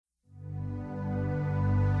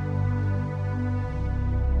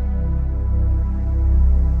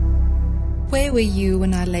Where were you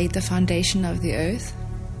when I laid the foundation of the earth?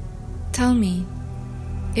 Tell me,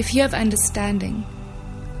 if you have understanding,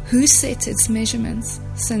 who set its measurements,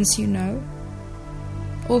 since you know?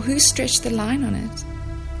 Or who stretched the line on it?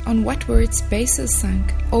 On what were its bases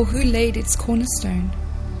sunk? Or who laid its cornerstone?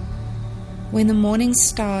 When the morning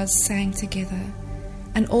stars sang together,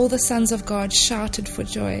 and all the sons of God shouted for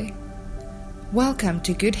joy. Welcome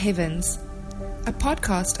to Good Heavens, a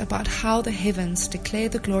podcast about how the heavens declare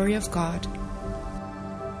the glory of God. Woo!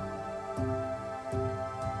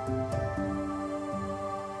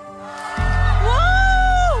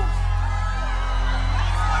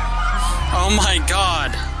 Oh my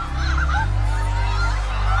God!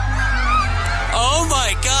 Oh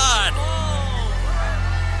my God!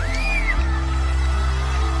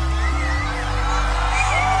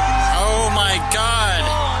 Oh my God!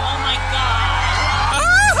 Oh my God!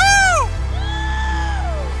 Woohoo!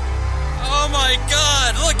 Oh my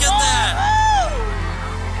God! Look at that!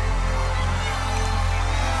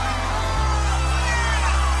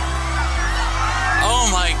 Oh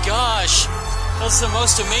my gosh! That's the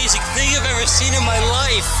most amazing thing I've ever seen in my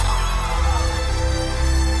life!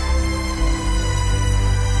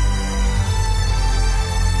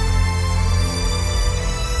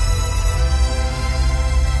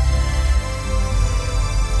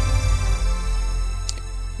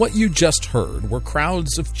 What you just heard were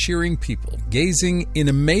crowds of cheering people gazing in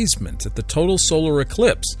amazement at the total solar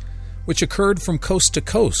eclipse, which occurred from coast to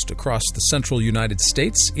coast across the central United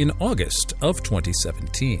States in August of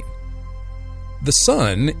 2017. The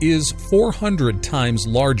Sun is 400 times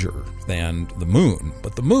larger than the Moon,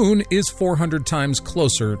 but the Moon is 400 times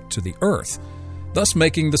closer to the Earth, thus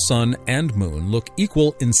making the Sun and Moon look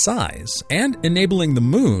equal in size and enabling the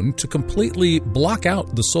Moon to completely block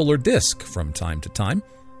out the solar disk from time to time.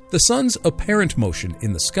 The Sun's apparent motion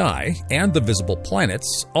in the sky and the visible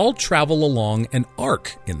planets all travel along an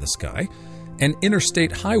arc in the sky, an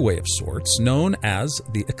interstate highway of sorts known as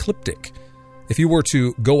the ecliptic. If you were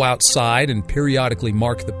to go outside and periodically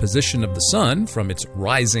mark the position of the Sun from its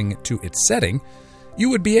rising to its setting, you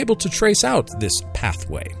would be able to trace out this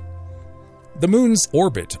pathway. The Moon's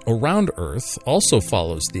orbit around Earth also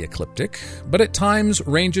follows the ecliptic, but at times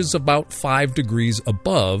ranges about 5 degrees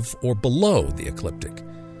above or below the ecliptic.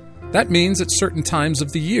 That means at certain times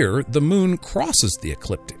of the year, the Moon crosses the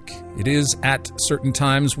ecliptic. It is at certain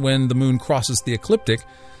times when the Moon crosses the ecliptic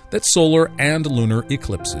that solar and lunar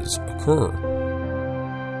eclipses occur.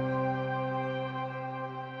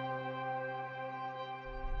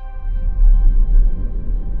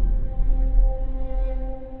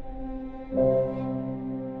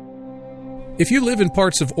 If you live in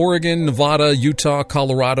parts of Oregon, Nevada, Utah,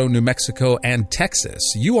 Colorado, New Mexico, and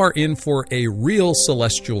Texas, you are in for a real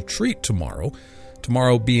celestial treat tomorrow.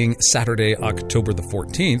 Tomorrow being Saturday, October the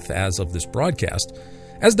 14th, as of this broadcast,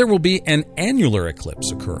 as there will be an annular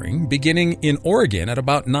eclipse occurring, beginning in Oregon at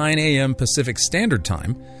about 9 a.m. Pacific Standard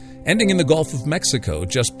Time, ending in the Gulf of Mexico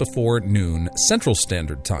just before noon Central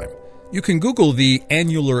Standard Time. You can Google the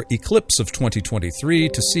Annular Eclipse of 2023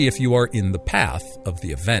 to see if you are in the path of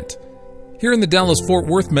the event. Here in the Dallas-Fort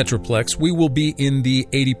Worth Metroplex, we will be in the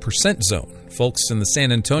 80% zone. Folks in the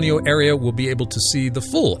San Antonio area will be able to see the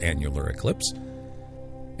full annular eclipse.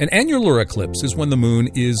 An annular eclipse is when the Moon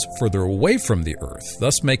is further away from the Earth,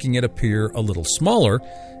 thus making it appear a little smaller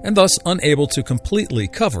and thus unable to completely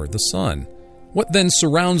cover the Sun. What then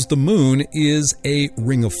surrounds the Moon is a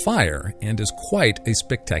ring of fire and is quite a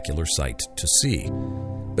spectacular sight to see.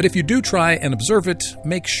 But if you do try and observe it,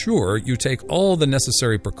 make sure you take all the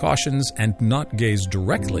necessary precautions and not gaze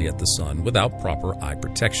directly at the Sun without proper eye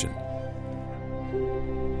protection.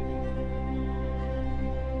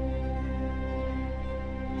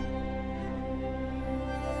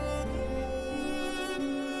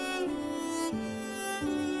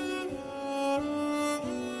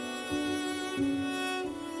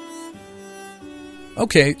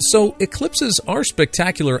 Okay, so eclipses are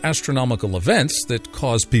spectacular astronomical events that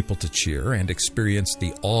cause people to cheer and experience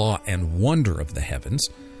the awe and wonder of the heavens.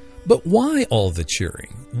 But why all the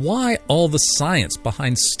cheering? Why all the science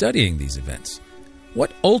behind studying these events?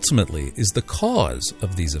 What ultimately is the cause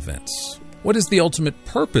of these events? What is the ultimate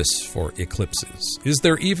purpose for eclipses? Is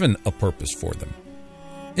there even a purpose for them?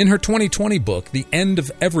 In her 2020 book, The End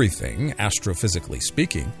of Everything, Astrophysically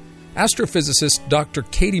Speaking, astrophysicist Dr.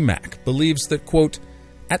 Katie Mack believes that, quote,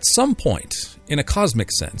 at some point, in a cosmic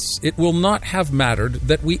sense, it will not have mattered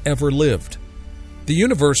that we ever lived. The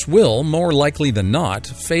universe will, more likely than not,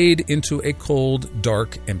 fade into a cold,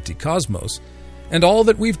 dark, empty cosmos, and all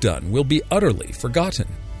that we've done will be utterly forgotten.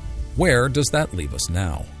 Where does that leave us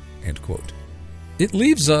now? End quote. It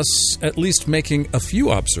leaves us at least making a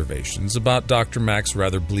few observations about Dr. Mac's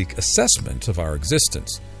rather bleak assessment of our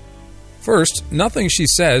existence. First, nothing she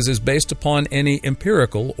says is based upon any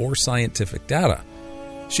empirical or scientific data.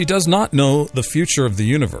 She does not know the future of the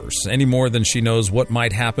universe any more than she knows what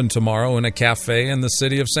might happen tomorrow in a cafe in the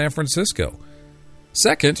city of San Francisco.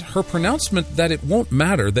 Second, her pronouncement that it won't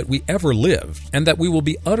matter that we ever lived and that we will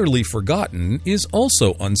be utterly forgotten is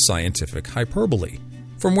also unscientific hyperbole.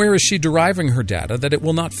 From where is she deriving her data that it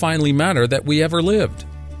will not finally matter that we ever lived?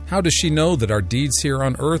 How does she know that our deeds here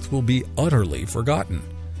on Earth will be utterly forgotten?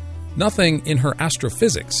 Nothing in her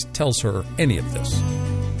astrophysics tells her any of this.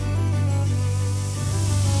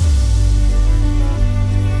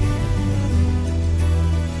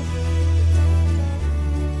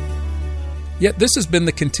 Yet this has been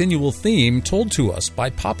the continual theme told to us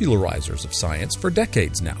by popularizers of science for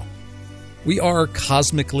decades now. We are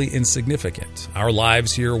cosmically insignificant. Our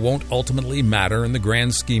lives here won't ultimately matter in the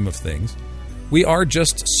grand scheme of things. We are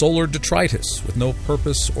just solar detritus with no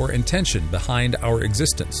purpose or intention behind our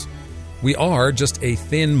existence. We are just a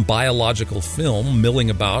thin biological film milling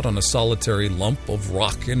about on a solitary lump of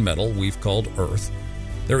rock and metal we've called Earth.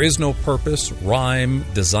 There is no purpose, rhyme,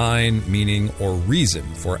 design, meaning, or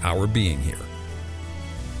reason for our being here.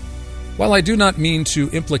 While I do not mean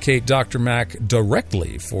to implicate Dr. Mac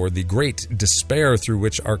directly for the great despair through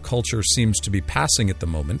which our culture seems to be passing at the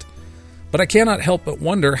moment, but I cannot help but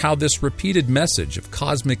wonder how this repeated message of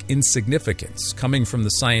cosmic insignificance coming from the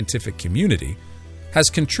scientific community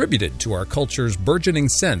has contributed to our culture's burgeoning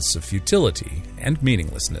sense of futility and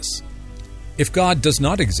meaninglessness. If God does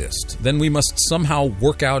not exist, then we must somehow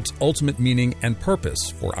work out ultimate meaning and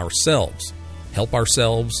purpose for ourselves, help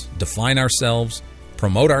ourselves, define ourselves,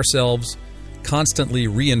 promote ourselves, constantly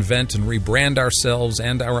reinvent and rebrand ourselves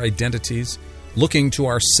and our identities, looking to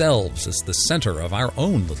ourselves as the center of our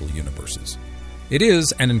own little universes. It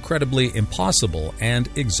is an incredibly impossible and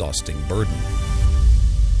exhausting burden.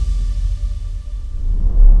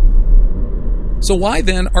 So why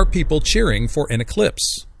then are people cheering for an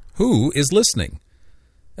eclipse? Who is listening?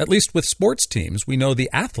 At least with sports teams, we know the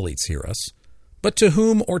athletes hear us. But to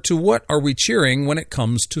whom or to what are we cheering when it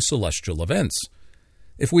comes to celestial events?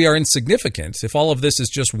 If we are insignificant, if all of this is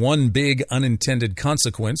just one big unintended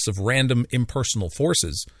consequence of random impersonal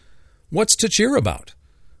forces, what's to cheer about?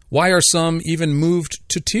 Why are some even moved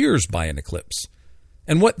to tears by an eclipse?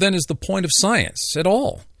 And what then is the point of science at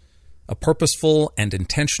all? A purposeful and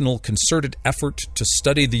intentional concerted effort to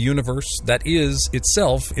study the universe that is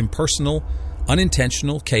itself impersonal,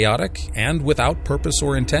 unintentional, chaotic, and without purpose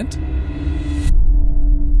or intent?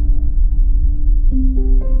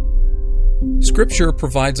 Scripture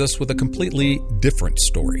provides us with a completely different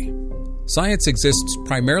story. Science exists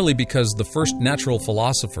primarily because the first natural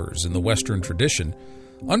philosophers in the Western tradition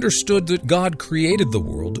understood that God created the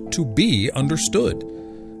world to be understood.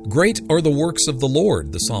 Great are the works of the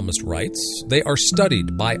Lord, the psalmist writes. They are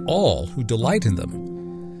studied by all who delight in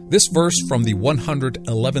them. This verse from the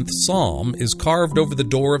 111th Psalm is carved over the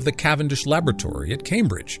door of the Cavendish Laboratory at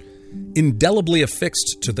Cambridge, indelibly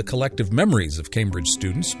affixed to the collective memories of Cambridge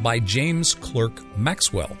students by James Clerk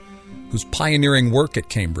Maxwell, whose pioneering work at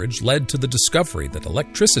Cambridge led to the discovery that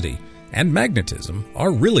electricity and magnetism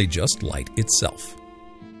are really just light itself.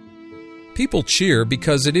 People cheer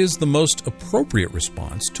because it is the most appropriate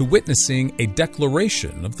response to witnessing a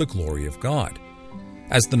declaration of the glory of God.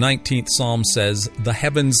 As the 19th Psalm says, the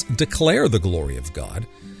heavens declare the glory of God,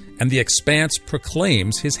 and the expanse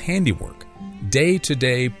proclaims his handiwork. Day to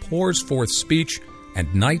day pours forth speech,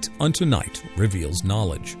 and night unto night reveals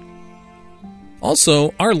knowledge.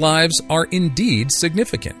 Also, our lives are indeed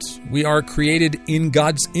significant. We are created in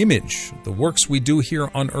God's image. The works we do here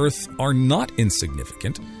on earth are not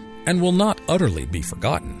insignificant and will not utterly be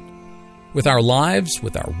forgotten. With our lives,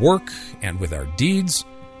 with our work, and with our deeds,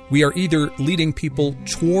 we are either leading people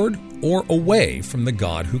toward or away from the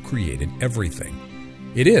God who created everything.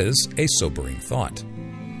 It is a sobering thought.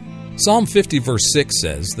 Psalm 50 verse 6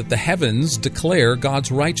 says that the heavens declare God's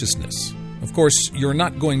righteousness. Of course, you're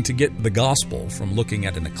not going to get the gospel from looking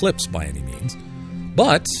at an eclipse by any means,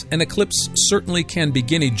 but an eclipse certainly can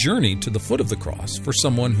begin a journey to the foot of the cross for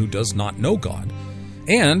someone who does not know God,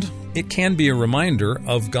 and it can be a reminder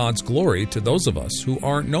of God's glory to those of us who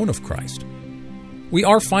are known of Christ. We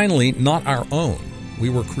are finally not our own. We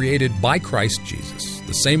were created by Christ Jesus,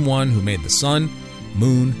 the same one who made the sun,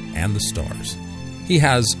 moon, and the stars. He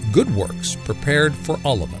has good works prepared for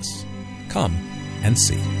all of us. Come and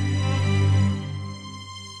see.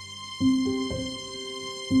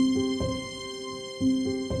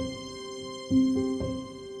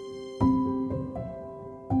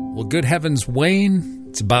 Well, good heavens, Wayne,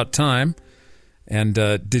 it's about time. And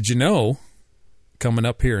did you know, coming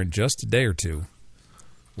up here in just a day or two,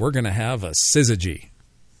 we're going to have a syzygy.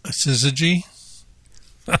 A syzygy?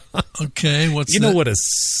 Okay, what's you that? know what a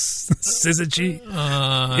syzygy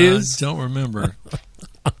is? I don't remember.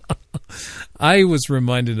 I was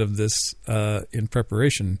reminded of this in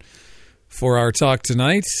preparation for our talk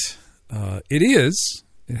tonight.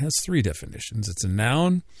 It has three definitions. It's a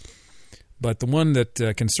noun, but the one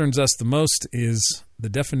that concerns us the most is the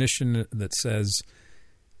definition that says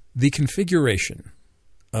the configuration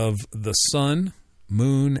of the sun,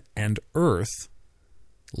 moon, and earth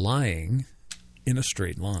lying in a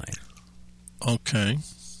straight line. Okay.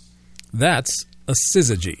 That's a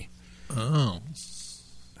syzygy. Oh.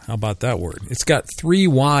 How about that word? It's got three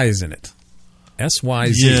Y's in it.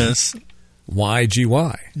 S-Y-Z. Yes.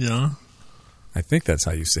 Y-G-Y. Yeah. I think that's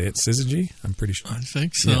how you say it. Syzygy? I'm pretty sure. I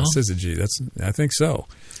think so. Yeah, syzygy. I think so.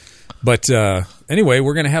 But anyway,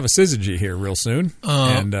 we're going to have a syzygy here real soon.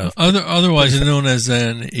 Otherwise known as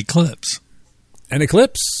an eclipse. An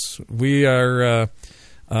eclipse. We are,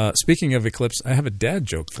 speaking of eclipse, I have a dad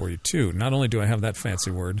joke for you, too. Not only do I have that fancy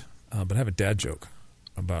word, but I have a dad joke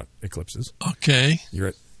about eclipses. Okay.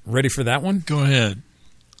 You're ready for that one? Go ahead.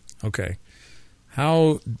 Okay.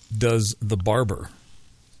 How does the barber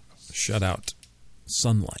shut out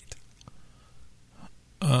sunlight?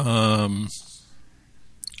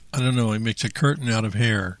 I don't know. He makes a curtain out of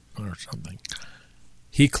hair or something.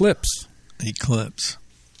 He clips. Eclipse.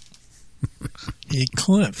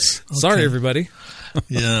 Eclipse. Okay. Sorry, everybody.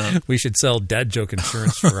 Yeah. We should sell dad joke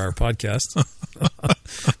insurance for our podcast.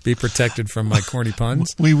 Be protected from my corny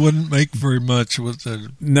puns. We wouldn't make very much with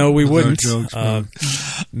the. No, we wouldn't. Jokes,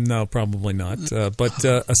 no, probably not. But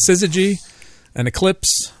a syzygy, an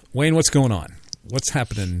eclipse. Wayne, what's going on? What's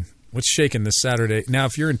happening? What's shaking this Saturday? Now,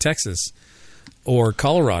 if you're in Texas or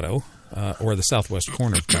Colorado or the southwest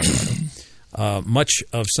corner of Colorado, much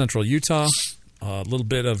of central Utah, a little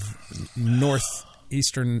bit of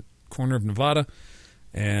northeastern corner of Nevada,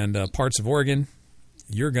 and parts of Oregon,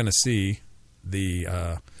 you're going to see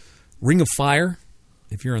the ring of fire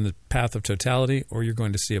if you're in the path of totality, or you're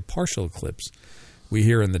going to see a partial eclipse. We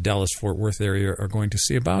here in the Dallas-Fort Worth area are going to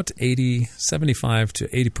see about 75 to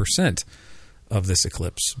 80% of this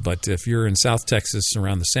eclipse. But if you're in South Texas,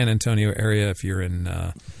 around the San Antonio area, if you're in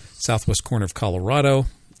southwest corner of Colorado,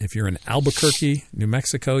 if you're in Albuquerque, New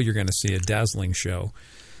Mexico, you're going to see a dazzling show.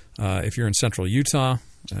 If you're in central Utah,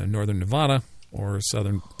 northern Nevada, or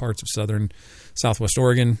southern parts of southwest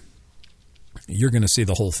Oregon, you're going to see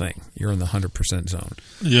the whole thing. You're in the 100% zone.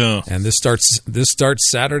 Yeah. And this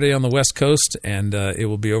starts Saturday on the West Coast, and it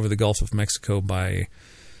will be over the Gulf of Mexico by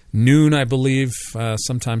noon, I believe,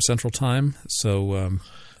 sometime Central Time. So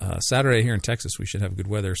Saturday here in Texas, we should have good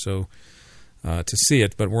weather to see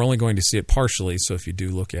it, but we're only going to see it partially. So if you do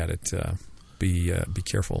look at it, be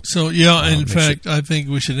careful. So in fact, I think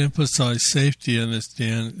we should emphasize safety in this,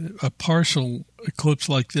 Dan. A partial eclipse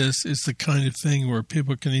like this is the kind of thing where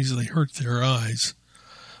people can easily hurt their eyes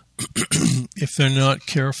if they're not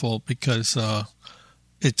careful, because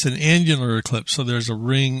it's an annular eclipse, so there's a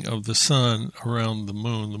ring of the sun around the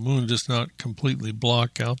moon. The moon does not completely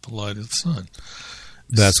block out the light of the sun.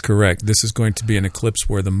 That's correct. This is going to be an eclipse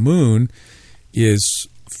where the moon is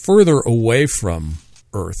further away from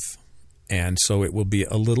Earth, and so it will be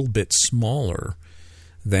a little bit smaller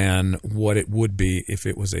than what it would be if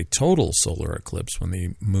it was a total solar eclipse when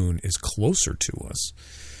the moon is closer to us.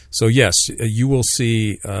 So yes, you will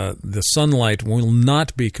see the sunlight will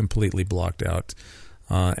not be completely blocked out.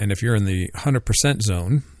 And if you're in the 100%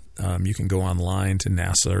 zone, you can go online to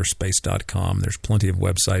NASA or space.com. There's plenty of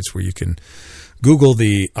websites where you can Google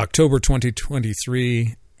the October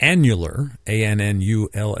 2023 Annular,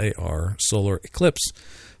 A-N-N-U-L-A-R, solar eclipse.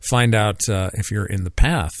 Find out if you're in the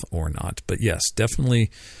path or not. But yes, definitely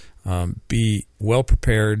be well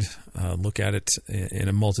prepared. Look at it in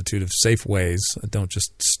a multitude of safe ways. Don't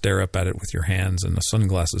just stare up at it with your hands and the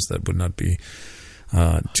sunglasses. That would not be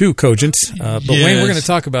too cogent. But yes. Wayne, we're going to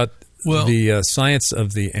talk about the science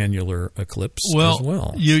of the annular eclipse as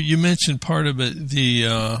well. You mentioned part of it.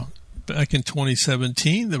 Back in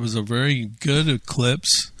 2017, there was a very good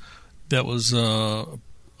eclipse that was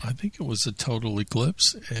I think it was a total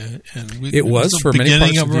eclipse. It was for many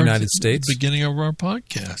parts of the United States. The beginning of our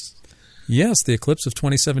podcast. Yes, the eclipse of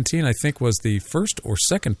 2017, I think, was the first or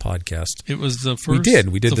second podcast. It was the first. We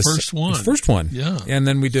did the first one. The first one. Yeah. And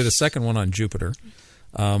then we did a second one on Jupiter.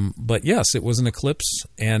 But yes, it was an eclipse.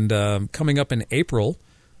 And coming up in April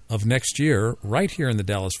of next year, right here in the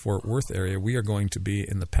Dallas-Fort Worth area, we are going to be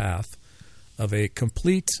in the path of a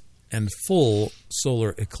complete and full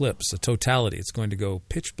solar eclipse, a totality. It's going to go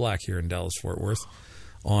pitch black here in Dallas-Fort Worth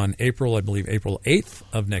on April 8th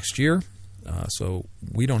of next year. So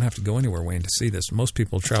we don't have to go anywhere, Wayne, to see this. Most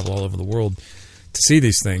people travel all over the world to see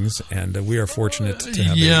these things, and we are fortunate to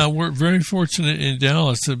have we're very fortunate in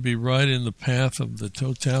Dallas to be right in the path of the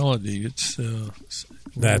totality.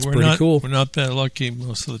 That's pretty cool. We're not that lucky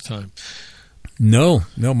most of the time. No,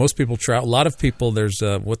 most people travel. A lot of people, there's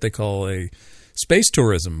what they call a space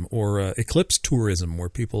tourism or eclipse tourism, where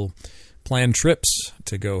people plan trips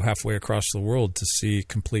to go halfway across the world to see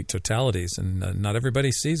complete totalities, and not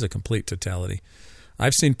everybody sees a complete totality.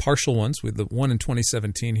 I've seen partial ones. With the one in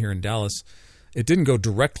 2017 here in Dallas, it didn't go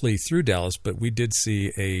directly through Dallas, but we did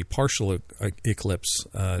see a partial eclipse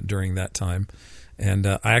during that time. And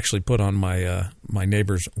I actually put on my my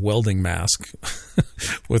neighbor's welding mask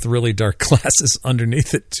with really dark glasses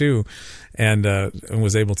underneath it too, and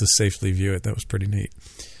was able to safely view it. That was pretty neat.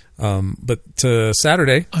 But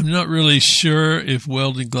Saturday, I'm not really sure if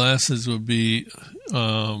welding glasses would be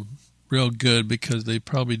real good because they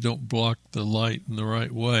probably don't block the light in the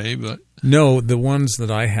right way. But no, the ones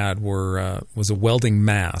that I had was a welding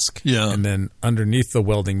mask. Yeah, and then underneath the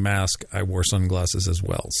welding mask, I wore sunglasses as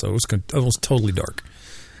well. So it was totally dark.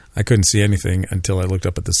 I couldn't see anything until I looked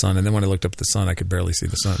up at the sun, and then when I looked up at the sun, I could barely see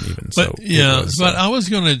the sun even. But I was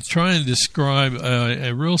going to try and describe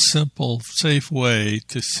a real simple, safe way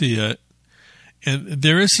to see it. And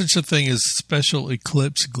there is such a thing as special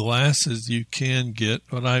eclipse glasses you can get,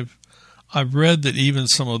 but I've read that even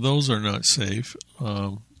some of those are not safe.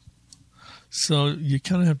 So you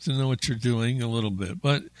kind of have to know what you're doing a little bit.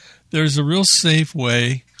 But there's a real safe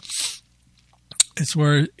way. It's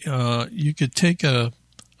where you could take a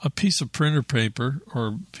piece of printer paper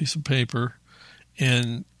or piece of paper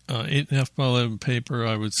and 8.5 by 11 paper,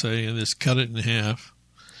 I would say, and just cut it in half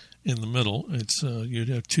in the middle. It's you'd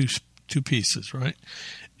have two pieces, right?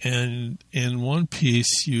 And in one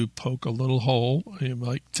piece, you poke a little hole. You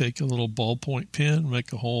might take a little ballpoint pen,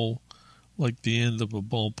 make a hole like the end of a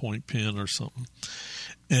ballpoint pen or something.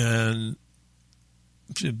 And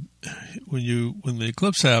when the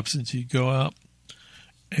eclipse happens, you go out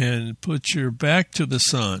and put your back to the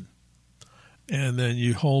sun, and then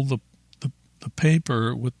you hold the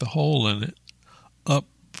paper with the hole in it up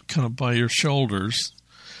kind of by your shoulders,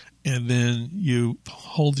 and then you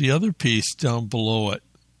hold the other piece down below it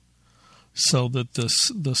so that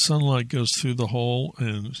the sunlight goes through the hole,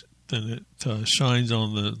 and then it shines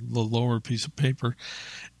on the lower piece of paper.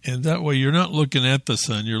 And that way you're not looking at the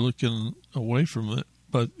sun, you're looking away from it,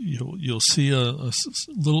 but you'll see a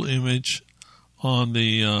little image on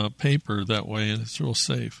the paper that way, and it's real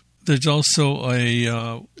safe. There's also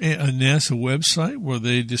a NASA website where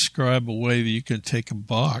they describe a way that you can take a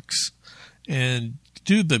box and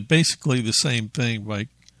do basically the same thing, like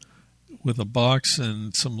with a box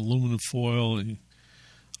and some aluminum foil, and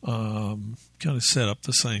kind of set up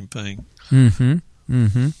the same thing. Mm-hmm.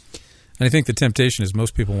 Mm-hmm. And I think the temptation is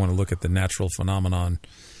most people want to look at the natural phenomenon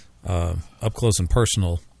up close and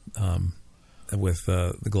personal with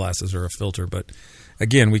the glasses or a filter. But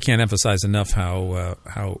again, we can't emphasize enough how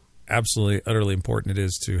absolutely, utterly important it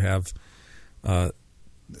is to have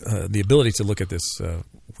the ability to look at this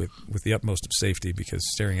with the utmost of safety, because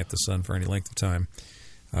staring at the sun for any length of time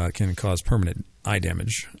can cause permanent eye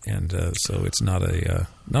damage. And so it's not a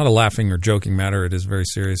laughing or joking matter. It is very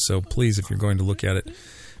serious. So please, if you're going to look at it,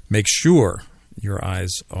 make sure your eyes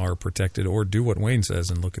are protected, or do what Wayne says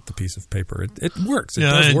and look at the piece of paper. It works. It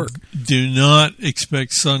does work. Do not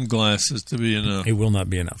expect sunglasses to be enough. It will not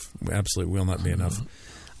be enough. Absolutely will not be enough.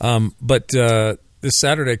 But this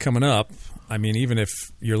Saturday coming up, I mean, even if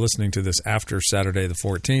you're listening to this after Saturday the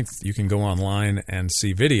 14th, you can go online and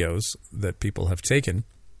see videos that people have taken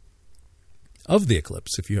of the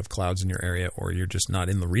eclipse. If you have clouds in your area or you're just not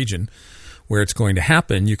in the region where it's going to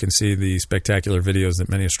happen, you can see the spectacular videos that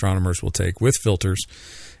many astronomers will take with filters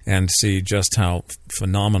and see just how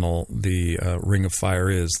phenomenal the ring of fire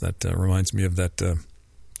is. That reminds me of that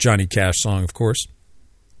Johnny Cash song, of course.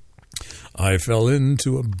 I fell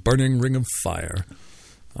into a burning ring of fire.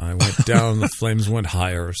 I went down, the flames went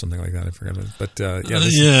higher, or something like that. I forget it. But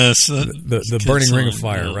the burning ring of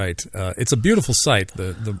fire, right? It's a beautiful sight.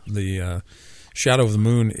 The shadow of the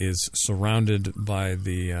moon is surrounded by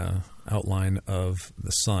the outline of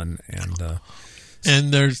the sun,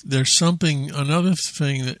 and there's another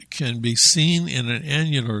thing that can be seen in an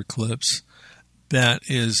annular eclipse that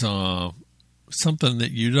is something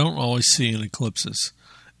that you don't always see in eclipses.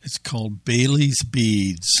 It's called Bailey's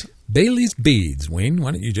beads. Bailey's beads, Wayne.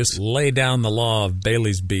 Why don't you just lay down the law of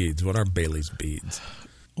Bailey's beads? What are Bailey's beads?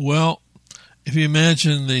 Well, if you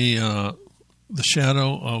imagine the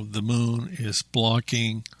shadow of the moon is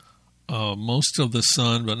blocking most of the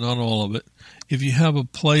sun, but not all of it. If you have a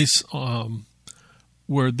place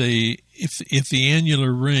where if the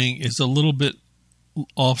annular ring is a little bit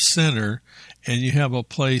off center, and you have a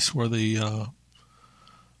place where the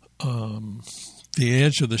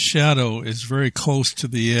edge of the shadow is very close to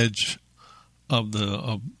the edge of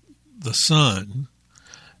the sun,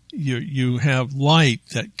 you have light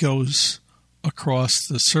that goes across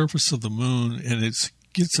the surface of the moon, and it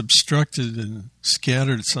gets obstructed and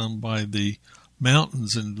scattered some by the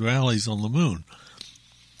mountains and valleys on the moon.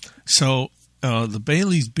 So the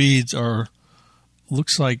Bailey's beads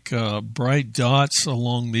looks like bright dots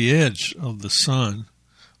along the edge of the sun,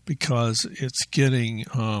 because it's getting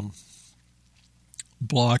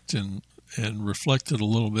blocked and reflected a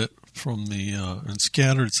little bit from and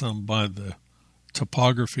scattered some by the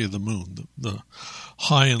topography of the moon, the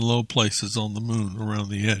high and low places on the moon around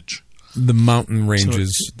the edge. The mountain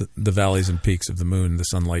ranges, so the valleys and peaks of the moon, the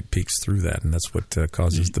sunlight peeks through that, and that's what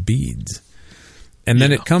causes the beads. And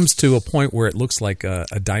then it comes to a point where it looks like a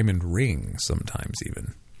diamond ring sometimes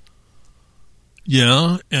even.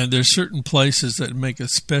 Yeah, and there's certain places that make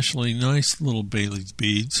especially nice little Bailey's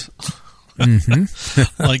beads.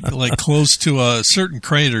 Mm-hmm. like close to certain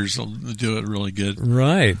craters will do it really good.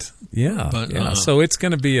 Right. Yeah. But, so it's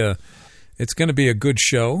going to be a good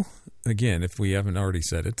show. Again, if we haven't already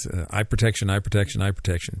said it, eye protection, eye protection, eye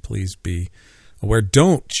protection. Please be aware.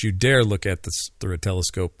 Don't you dare look at this through a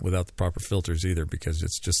telescope without the proper filters either, because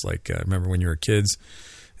it's just like remember when you were kids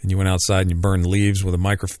and you went outside and you burned leaves with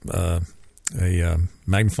a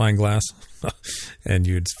magnifying glass, and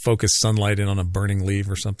you'd focus sunlight in on a burning leaf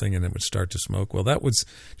or something, and it would start to smoke. Well, that was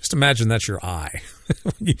just imagine that's your eye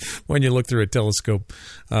when you look through a telescope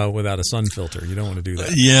without a sun filter. You don't want to do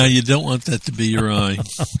that. Yeah, you don't want that to be your eye.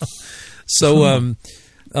 So,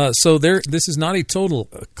 this is not a total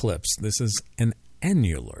eclipse. This is an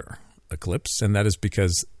annular eclipse, and that is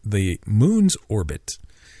because the moon's orbit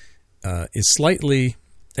is slightly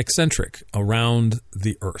eccentric around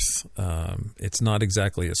the Earth. It's not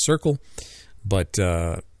exactly a circle, but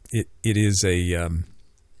it is a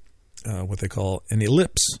what they call an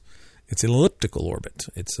ellipse. It's an elliptical orbit.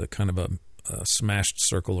 It's a kind of a smashed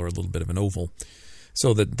circle or a little bit of an oval,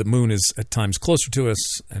 so that the moon is at times closer to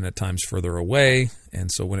us and at times further away. And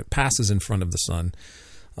so when it passes in front of the sun,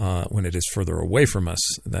 when it is further away from us,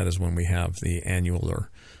 that is when we have the annular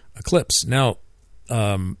eclipse. Now,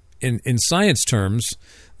 in science terms,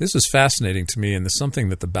 this is fascinating to me, and it's something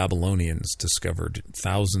that the Babylonians discovered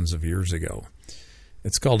thousands of years ago.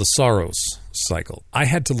 It's called a Saros cycle. I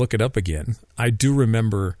had to look it up again. I do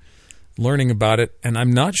remember learning about it, and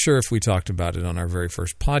I'm not sure if we talked about it on our very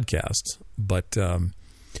first podcast, but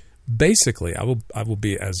basically, I will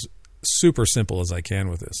be as super simple as I can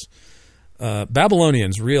with this.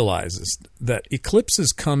 Babylonians realizes that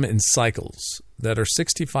eclipses come in cycles that are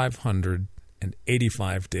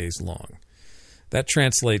 6,585 days long. That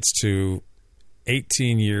translates to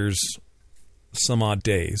 18 years, some odd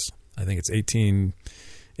days. I think it's 18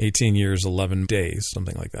 years, 11 days,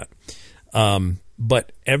 something like that.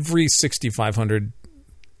 But every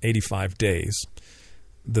 6,585 days,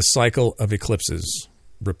 the cycle of eclipses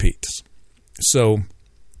repeats. So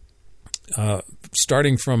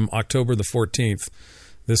starting from October the 14th,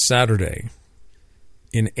 this Saturday,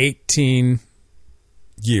 in 18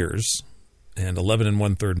 years and 11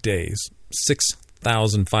 1/3 days,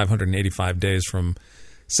 6,585 days from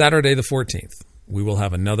Saturday the 14th, we will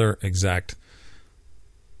have another exact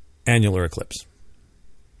annular eclipse.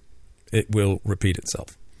 It will repeat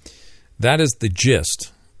itself. That is the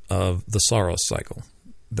gist of the Saros cycle,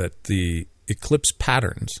 that the eclipse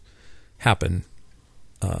patterns happen,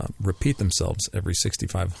 repeat themselves every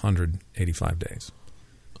 6,585 days.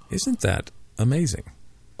 Isn't that amazing?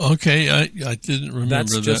 Okay, I didn't remember that.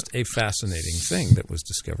 That's just a fascinating thing that was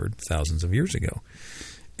discovered thousands of years ago.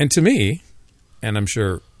 And to me, and I'm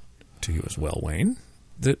sure to you as well, Wayne,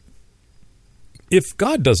 that if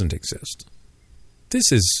God doesn't exist,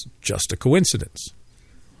 this is just a coincidence,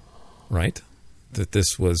 right? That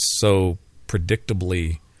this was so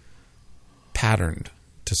predictably patterned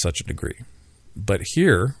to such a degree. But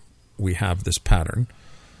here we have this pattern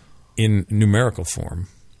in numerical form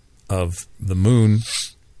of the moon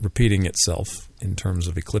repeating itself in terms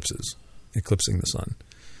of eclipses, eclipsing the sun,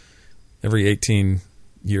 every 18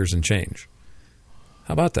 years and change.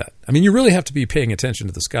 How about that? I mean, you really have to be paying attention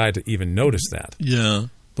to the sky to even notice that. Yeah.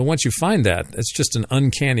 But once you find that, it's just an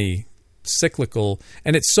uncanny, cyclical,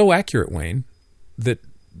 and it's so accurate, Wayne, that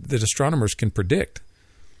astronomers can predict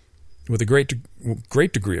with a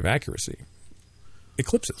great degree of accuracy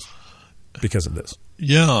eclipses because of this.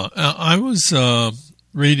 Yeah. I was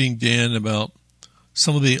reading, Dan, about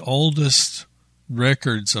some of the oldest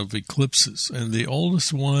records of eclipses, and the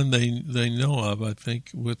oldest one they know of, I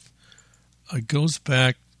think, goes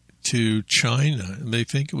back to China, and they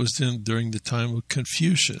think it was during the time of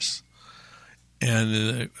Confucius,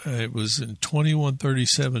 and it was in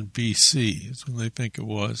 2137 BC is when they think it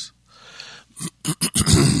was.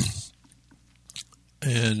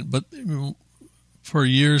 But for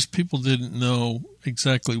years, people didn't know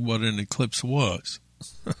exactly what an eclipse was.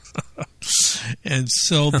 And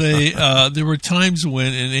so there were times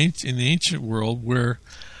when in the ancient world where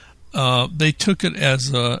they took it as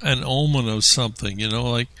an omen of something,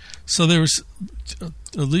 so there was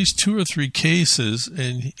at least 2 or 3 cases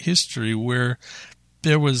in history where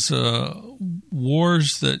there was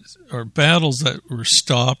wars or battles that were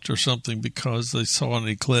stopped or something because they saw an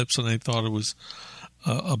eclipse and they thought it was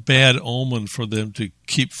a bad omen for them to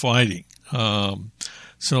keep fighting.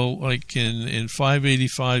 So like in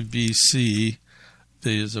 585 BC,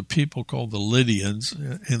 there's a people called the Lydians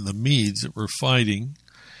and the Medes that were fighting,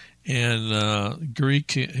 and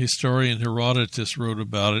Greek historian Herodotus wrote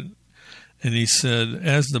about it, and he said,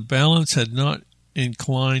 as the balance had not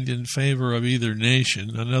inclined in favor of either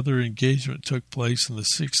nation, another engagement took place in the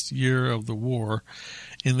 6th year of the war,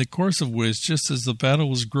 in the course of which, just as the battle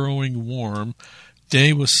was growing warm,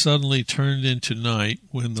 day was suddenly turned into night.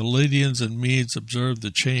 When the Lydians and Medes observed the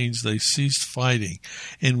change, they ceased fighting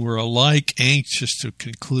and were alike anxious to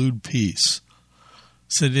conclude peace.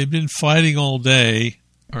 So they've been fighting all day,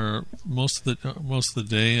 or most of the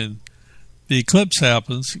day, and the eclipse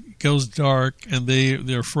happens, it goes dark, and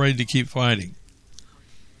they're afraid to keep fighting.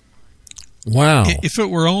 Wow. If it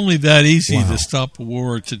were only that easy to stop a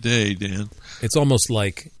war today, Dan. It's almost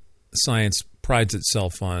like science prides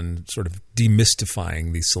itself on sort of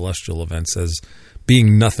demystifying these celestial events as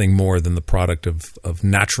being nothing more than the product of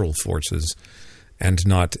natural forces and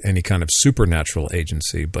not any kind of supernatural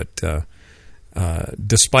agency. But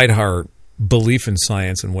despite our belief in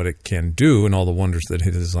science and what it can do and all the wonders that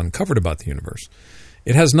it has uncovered about the universe,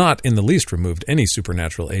 it has not in the least removed any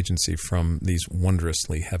supernatural agency from these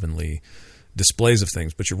wondrously heavenly displays of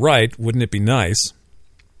things. But you're right, wouldn't it be nice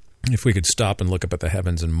if we could stop and look up at the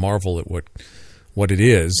heavens and marvel at what it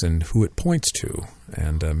is and who it points to,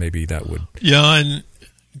 and maybe that would... Yeah, and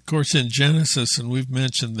of course in Genesis, and we've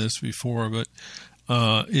mentioned this before, but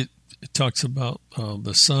it talks about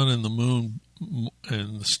the sun and the moon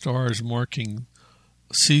and the stars marking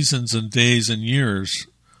seasons and days and years.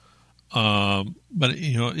 But,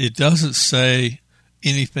 it doesn't say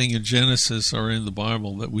anything in Genesis or in the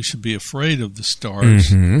Bible that we should be afraid of the stars.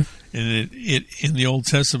 Mm-hmm. And it in the Old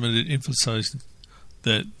Testament, it emphasized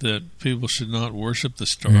that people should not worship the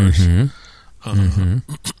stars. Mm-hmm.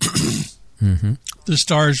 Mm-hmm. The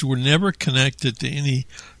stars were never connected to any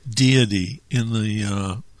deity in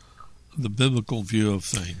the biblical view of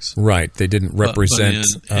things. Right. They didn't represent...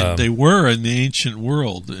 But they were in the ancient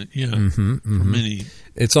world, for many...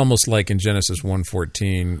 It's almost like in Genesis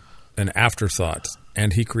 1:14, an afterthought,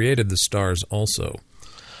 and he created the stars also.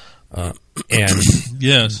 And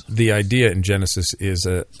yes, the idea in Genesis is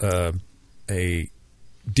a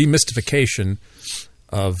demystification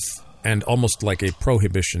of, and almost like a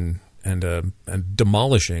prohibition and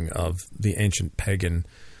demolishing of the ancient pagan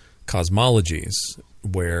cosmologies,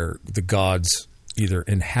 where the gods either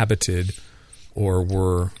inhabited or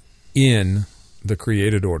were in the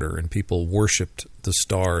created order, and people worshipped the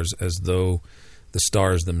stars as though the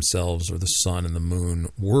stars themselves or the sun and the moon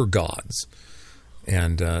were gods.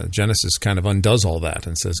 And Genesis kind of undoes all that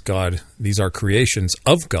and says, God, these are creations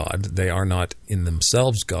of God. They are not in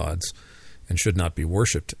themselves gods and should not be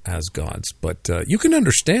worshipped as gods. But you can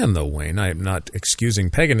understand, though, Wayne, I am not excusing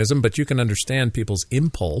paganism, but you can understand people's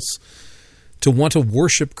impulse to want to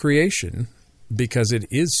worship creation because it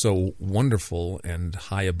is so wonderful and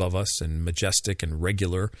high above us and majestic and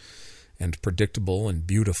regular and predictable and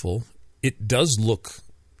beautiful. It does look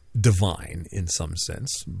divine in some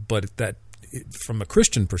sense, but from a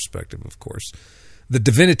Christian perspective, of course,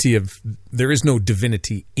 there is no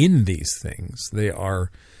divinity in these things. They are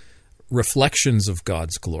reflections of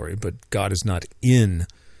God's glory, but God is not in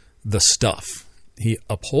the stuff. He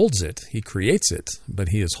upholds it, he creates it, but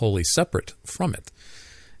he is wholly separate from it.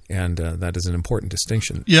 And that is an important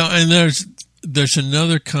distinction. Yeah, and there's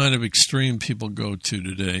another kind of extreme people go to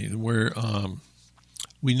today where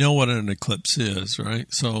we know what an eclipse is, right?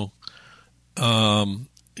 So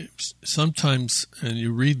sometimes, and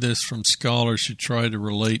you read this from scholars who try to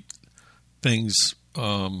relate things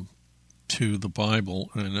to the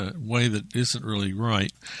Bible in a way that isn't really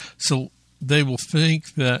right. So they will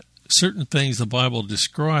think that certain things the Bible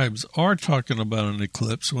describes are talking about an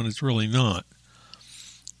eclipse when it's really not.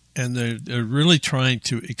 and they're really trying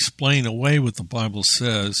to explain away what the Bible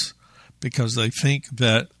says because they think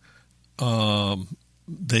that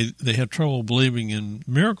they have trouble believing in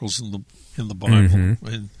miracles in the Bible. Mm-hmm.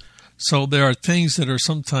 And so there are things that are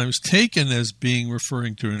sometimes taken as being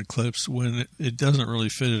referring to an eclipse when it doesn't really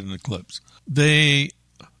fit in an eclipse. They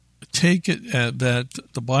take it that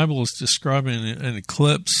the Bible is describing an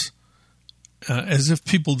eclipse as if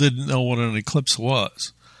people didn't know what an eclipse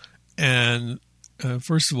was. And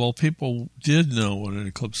first of all, people did know what an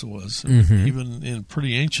eclipse was, Mm-hmm. even in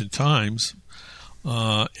pretty ancient times.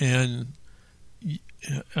 And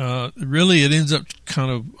really it ends up kind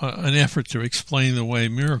of an effort to explain away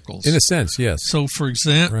miracles. In a sense, yes. So, for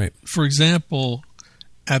example,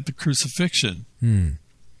 at the crucifixion,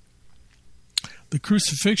 the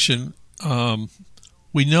crucifixion,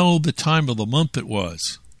 we know the time of the month it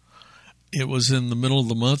was. It was in the middle of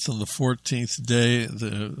the month on the 14th day of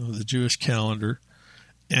the Jewish calendar.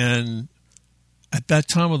 And at that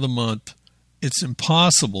time of the month, it's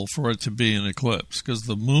impossible for it to be an eclipse because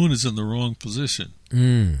the moon is in the wrong position.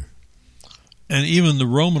 And even the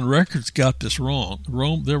Roman records got this wrong.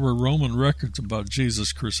 There were Roman records about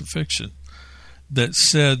Jesus' crucifixion that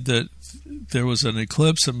said that there was an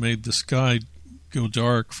eclipse that made the sky go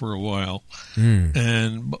dark for a while.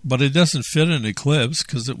 But it doesn't fit an eclipse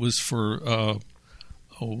because it was for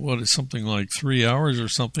something like 3 hours or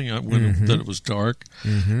something that it was dark.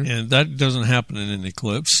 And that doesn't happen in an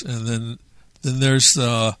eclipse. And then there's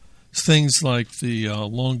things like the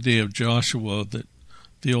long day of Joshua that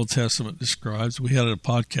the Old Testament describes. We had a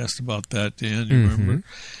podcast about that, Dan, you remember?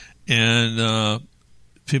 And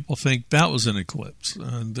people think that was an eclipse.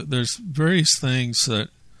 And there's various things that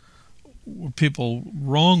people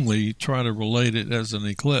wrongly try to relate it as an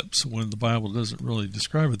eclipse when the Bible doesn't really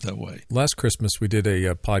describe it that way. Last Christmas, we did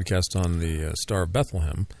a podcast on the Star of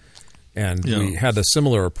Bethlehem, and we had a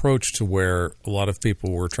similar approach to where a lot of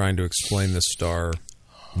people were trying to explain this star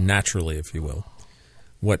naturally, if you will.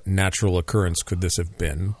 What natural occurrence could this have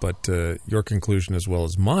been? But your conclusion as well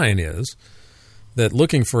as mine is that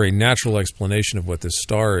looking for a natural explanation of what this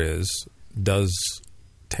star is does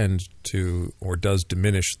tend to or does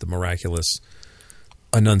diminish the miraculous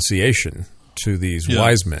annunciation to these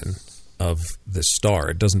wise men of this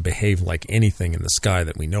star. It doesn't behave like anything in the sky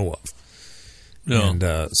that we know of.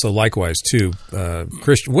 And so likewise, too,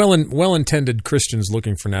 well-intended Christians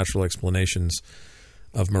looking for natural explanations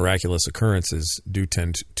of miraculous occurrences do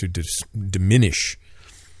tend to diminish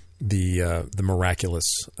the miraculous.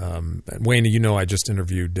 Wayne, you know, I just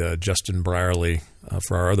interviewed Justin Brierley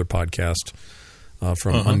for our other podcast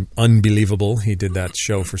from Unbelievable. He did that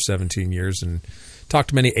show for 17 years and talked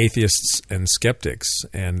to many atheists and skeptics.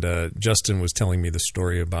 And Justin was telling me the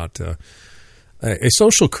story about a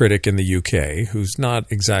social critic in the UK who's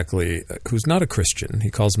not a Christian.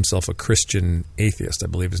 He calls himself a Christian atheist. I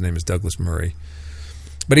believe his name is Douglas Murray.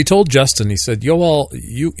 But he told Justin, he said,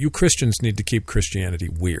 you Christians need to keep Christianity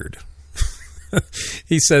weird.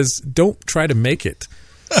 He says, don't try to make it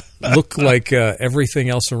look like everything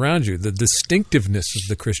else around you. The distinctiveness of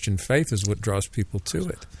the Christian faith is what draws people to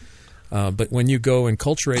it. But when you go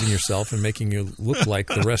enculturating yourself and making you look like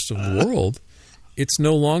the rest of the world, it's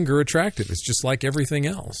no longer attractive. It's just like everything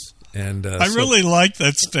else. And I really like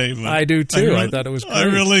that statement. I do too. I thought it was great. I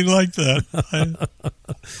really like that.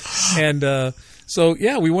 And so,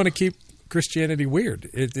 yeah, we want to keep Christianity weird.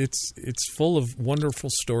 It's full of wonderful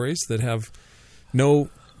stories that have no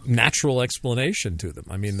natural explanation to them.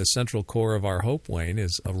 I mean, the central core of our hope, Wayne,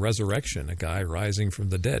 is a resurrection, a guy rising from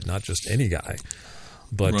the dead, not just any guy,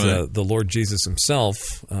 but the Lord Jesus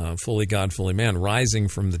himself, fully God, fully man, rising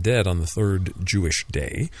from the dead on the third Jewish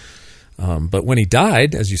day. But when he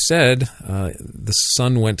died, as you said, the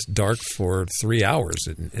sun went dark for 3 hours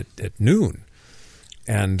at noon.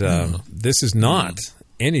 And this is not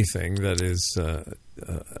anything that is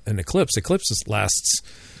an eclipse. Eclipse lasts,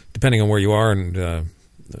 depending on where you are, and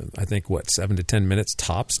I think, 7 to 10 minutes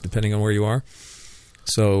tops, depending on where you are.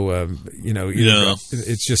 So,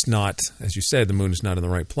 it's just not, as you said, the moon is not in the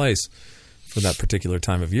right place for that particular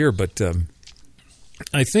time of year. But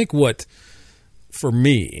I think for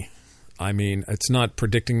me, I mean, it's not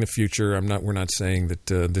predicting the future. We're not saying that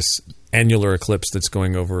this annular eclipse that's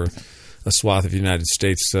going over a swath of the United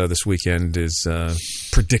States this weekend is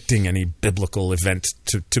predicting any biblical event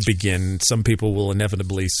to begin. Some people will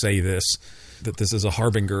inevitably say that this is a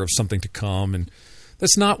harbinger of something to come, and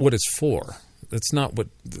that's not what it's for.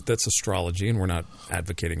 That's astrology, and we're not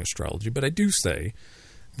advocating astrology. But I do say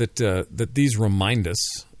that these remind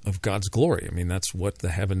us of God's glory. I mean, that's what the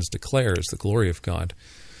heavens declare is the glory of God.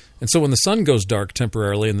 And so when the sun goes dark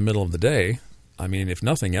temporarily in the middle of the day, I mean, if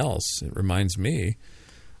nothing else, it reminds me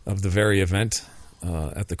of the very event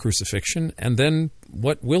at the crucifixion, and then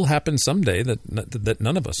what will happen someday that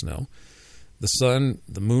none of us know.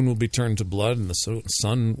 The moon will be turned to blood, and the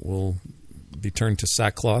sun will be turned to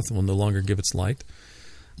sackcloth and will no longer give its light.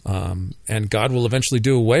 And God will eventually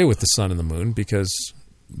do away with the sun and the moon, because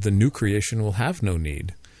the new creation will have no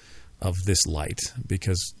need of this light,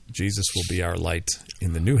 because Jesus will be our light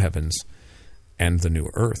in the new heavens and the new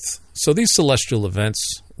earth. So these celestial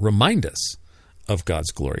events remind us of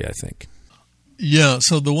God's glory, I think. Yeah,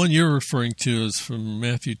 so the one you're referring to is from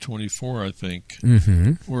Matthew 24, I think,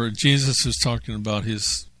 where Jesus is talking about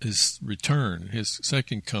his return, his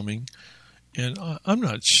second coming. And I'm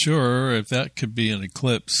not sure if that could be an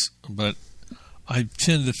eclipse, but I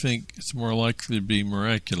tend to think it's more likely to be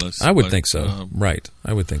miraculous. I would think so, right.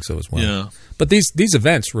 I would think so as well. Yeah. But these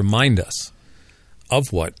events remind us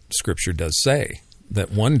of what Scripture does say,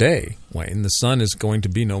 that one day, Wayne, the sun is going to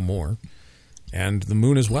be no more, and the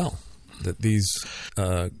moon as well. That these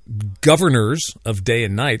governors of day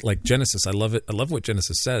and night, like Genesis, I love it. I love what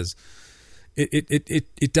Genesis says.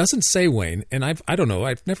 It doesn't say, Wayne, and I don't know.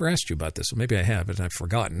 I've never asked you about this, so maybe I have, and I've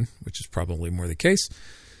forgotten, which is probably more the case.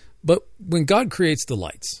 But when God creates the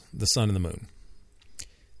lights, the sun and the moon,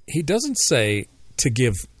 He doesn't say to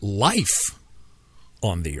give life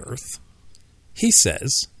on the earth. He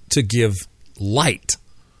says to give light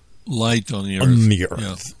on the earth.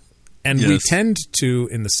 Yeah. And we tend to,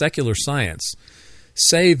 in the secular science,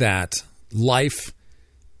 say that life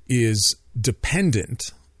is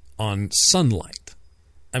dependent on sunlight.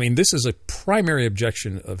 I mean, this is a primary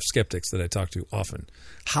objection of skeptics that I talk to often.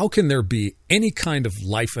 How can there be any kind of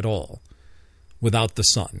life at all without the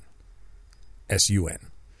sun? S-U-N.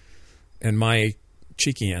 And my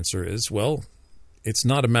cheeky answer is, well, it's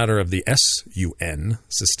not a matter of the S-U-N,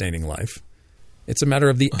 sustaining life. It's a matter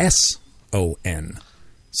of the S-O-N,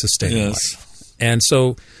 sustaining life. And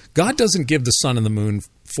so God doesn't give the sun and the moon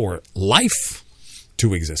for life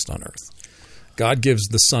to exist on earth. God gives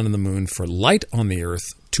the sun and the moon for light on the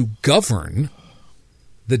earth to govern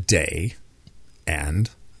the day and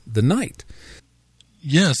the night.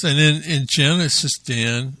 Yes, and in Genesis,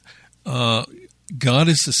 Dan, God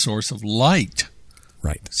is the source of light.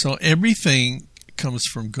 Right. So everything comes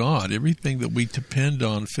from God, everything that we depend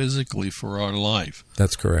on physically for our life.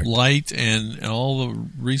 That's correct. Light and all the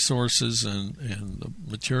resources and the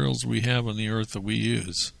materials we have on the earth that we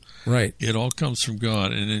use. Right. It all comes from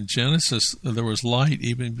God. And in Genesis, there was light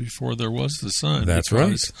even before there was the sun. That's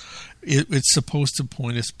right. It's supposed to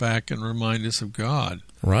point us back and remind us of God.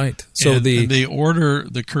 Right. So and the order,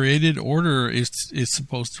 the created order, is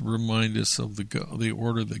supposed to remind us of the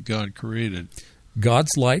order that God created.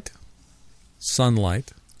 God's light,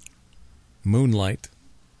 sunlight, moonlight,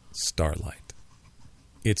 starlight.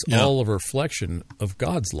 It's all a reflection of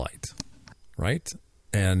God's light, right?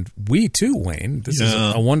 And we too, Wayne, this is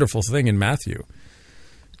a wonderful thing in Matthew.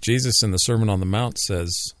 Jesus in the Sermon on the Mount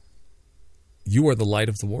says, "You are the light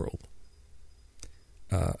of the world.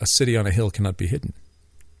 A city on a hill cannot be hidden.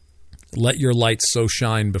 Let your light so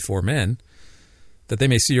shine before men that they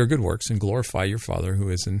may see your good works and glorify your Father who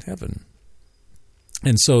is in heaven."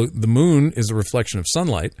 And so the moon is a reflection of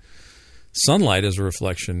sunlight. Sunlight is a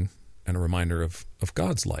reflection and a reminder of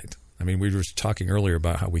God's light. I mean, we were talking earlier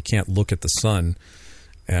about how we can't look at the sun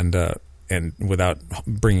and without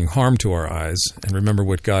bringing harm to our eyes. And remember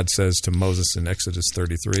what God says to Moses in Exodus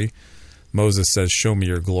 33. Moses says, "Show me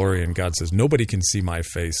your glory." And God says, "Nobody can see my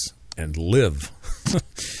face and live."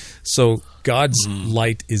 So God's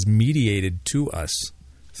light is mediated to us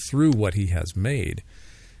through what He has made.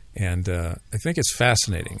 And I think it's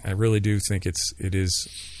fascinating. I really do think it is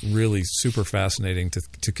really super fascinating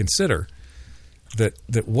to consider that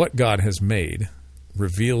what God has made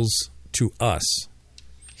reveals to us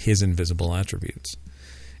His invisible attributes.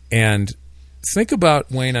 And think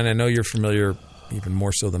about, Wayne, and I know you're familiar even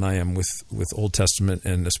more so than I am with Old Testament,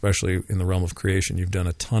 and especially in the realm of creation. You've done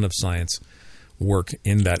a ton of science work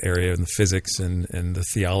in that area, and the physics and the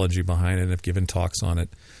theology behind it, and have given talks on it.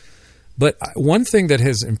 But one thing that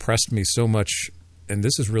has impressed me so much, and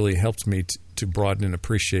this has really helped me to broaden and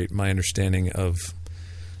appreciate my understanding of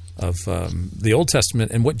the Old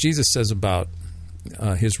Testament and what Jesus says about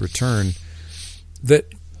His return, that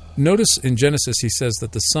notice in Genesis He says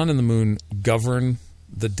that the sun and the moon govern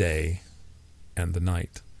the day and the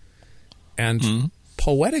night. And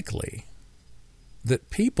poetically, that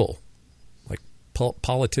people, like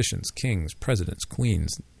politicians, kings, presidents,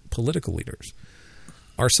 queens, political leaders,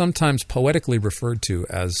 are sometimes poetically referred to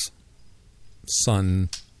as sun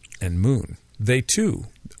and moon. They too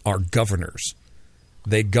are governors.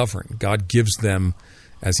 They govern. God gives them,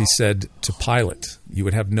 as He said to Pilate, "You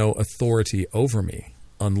would have no authority over me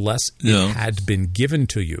unless it had been given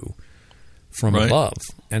to you from above.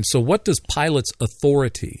 And so what does Pilate's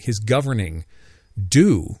authority, his governing,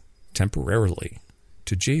 do temporarily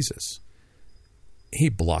to Jesus? He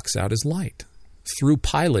blocks out his light. Through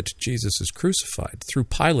Pilate, Jesus is crucified. Through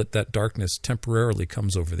Pilate, that darkness temporarily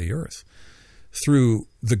comes over the earth. Through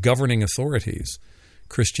the governing authorities,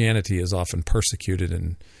 Christianity is often persecuted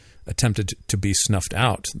and attempted to be snuffed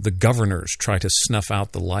out. The governors try to snuff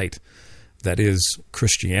out the light that is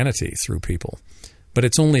Christianity through people. But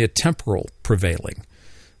it's only a temporal prevailing.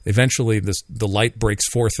 Eventually, the light breaks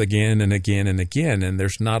forth again and again and again, and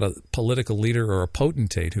there's not a political leader or a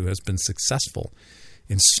potentate who has been successful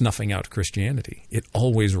in snuffing out Christianity. It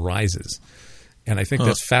always rises. And I think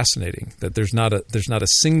that's fascinating, that there's not a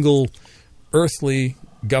single earthly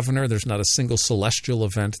governor, there's not a single celestial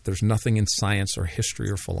event, there's nothing in science or history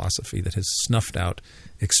or philosophy that has snuffed out,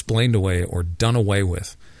 explained away, or done away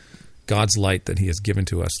with God's light that he has given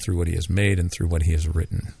to us through what he has made and through what he has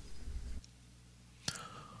written.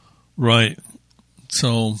 Right.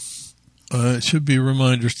 So it should be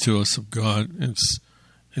reminders to us of God.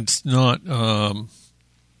 It's not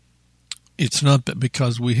that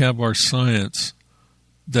because we have our science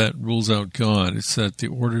that rules out God. It's that the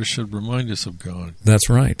order should remind us of God. That's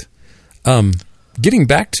right. Getting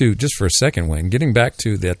back to, just for a second, Wayne, getting back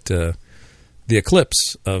to that the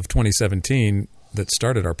eclipse of 2017 that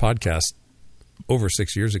started our podcast over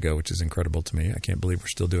 6 years ago, which is incredible to me. I can't believe we're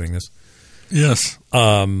still doing this. Yes.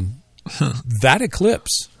 That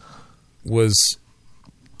eclipse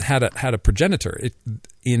had a progenitor.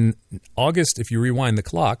 In August, if you rewind the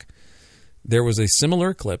clock, there was a similar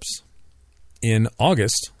eclipse in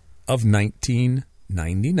August of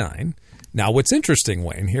 1999. Now, what's interesting,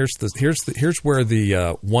 Wayne, here's where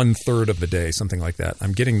the 1/3 of the day, something like that.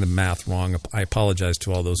 I'm getting the math wrong. I apologize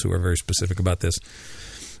to all those who are very specific about this.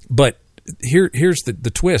 But here's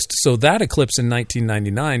the twist. So that eclipse in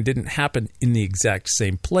 1999 didn't happen in the exact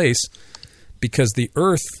same place because the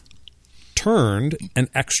Earth turned an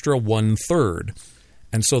extra 1/3.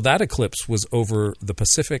 And so that eclipse was over the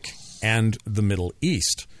Pacific and the Middle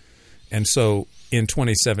East. And so in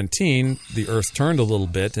 2017, the Earth turned a little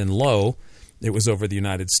bit, and it was over the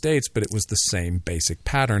United States, but it was the same basic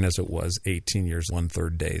pattern as it was 18 years,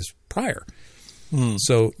 1/3 days prior.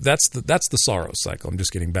 So that's the Saros cycle. I'm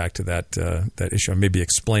just getting back to that issue. I may be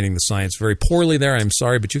explaining the science very poorly there. I'm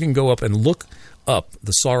sorry, but you can go up and look up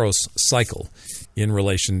the Saros cycle in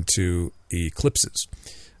relation to eclipses.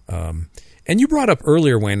 And you brought up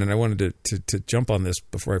earlier, Wayne, and I wanted to jump on this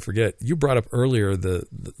before I forget. You brought up earlier the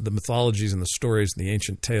mythologies and the stories and the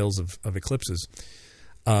ancient tales of eclipses.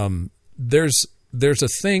 There's a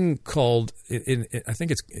thing called, I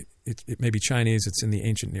think it may be Chinese. It's in the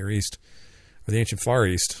ancient Near East or the ancient Far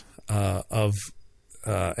East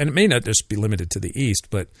and it may not just be limited to the East,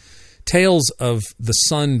 but tales of the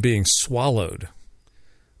sun being swallowed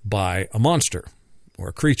by a monster or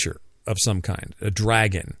a creature of some kind, a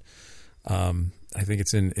dragon. I think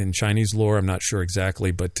it's in Chinese lore. I'm not sure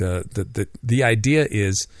exactly, but the idea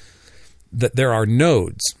is that there are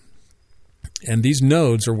nodes, and these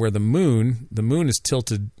nodes are where the moon is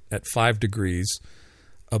tilted at 5 degrees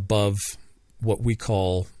above what we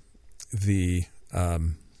call the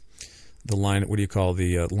line. What do you call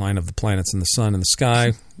the line of the planets and the sun and the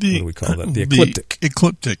sky? What do we call that? The ecliptic. The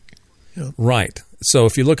ecliptic. Yeah. Right. So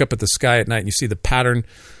if you look up at the sky at night and you see the pattern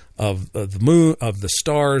of the moon, of the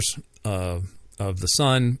stars, of the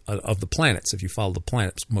sun, of the planets. If you follow the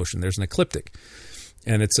planet's motion, there's an ecliptic.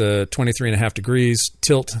 And it's a 23.5 degrees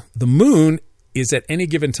tilt. The moon is at any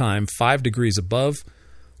given time 5 degrees above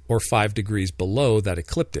or 5 degrees below that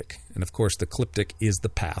ecliptic. And of course, the ecliptic is the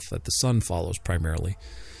path that the sun follows primarily.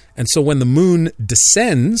 And so when the moon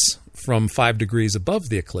descends from 5 degrees above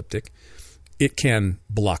the ecliptic, it can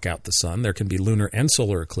block out the sun. There can be lunar and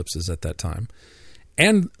solar eclipses at that time.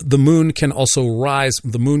 And the moon can also rise.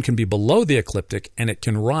 The moon can be below the ecliptic, and it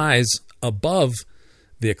can rise above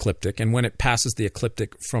the ecliptic. And when it passes the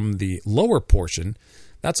ecliptic from the lower portion,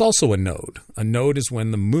 that's also a node. A node is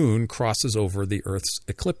when the moon crosses over the Earth's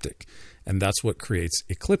ecliptic, and that's what creates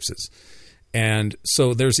eclipses. And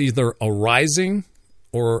so there's either a rising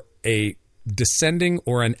or a descending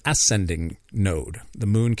or an ascending node. The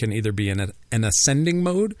moon can either be in an ascending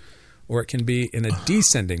mode or it can be in a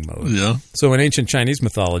descending mode. Yeah. So in ancient Chinese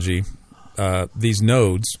mythology, these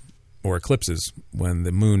nodes or eclipses, when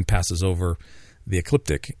the moon passes over the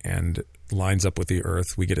ecliptic and lines up with the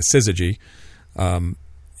Earth, we get a syzygy.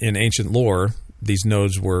 In ancient lore, these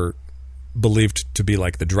nodes were believed to be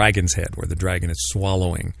like the dragon's head, where the dragon is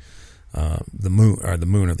swallowing the moon or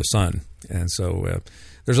the sun. And so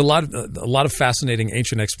there's a lot of fascinating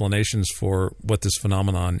ancient explanations for what this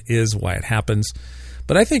phenomenon is, why it happens.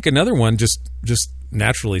 But I think another one, just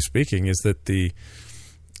naturally speaking, is that the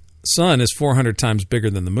sun is 400 times bigger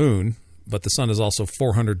than the moon, but the sun is also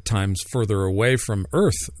 400 times further away from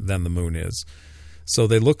Earth than the moon is. So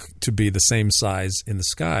they look to be the same size in the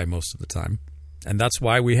sky most of the time. And that's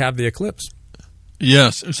why we have the eclipse.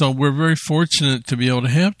 Yes. So we're very fortunate to be able to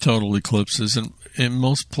have total eclipses. And in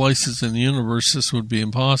most places in the universe, this would be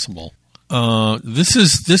impossible. This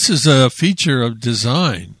is a feature of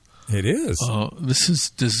design. It is. This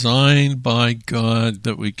is designed by God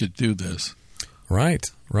that we could do this. Right.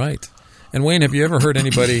 And Wayne, have you ever heard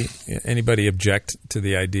anybody object to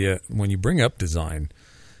the idea when you bring up design?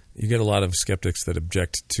 You get a lot of skeptics that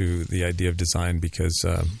object to the idea of design because,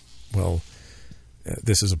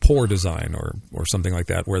 this is a poor design or something like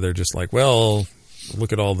that, where they're just like, well,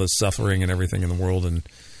 look at all the suffering and everything in the world, and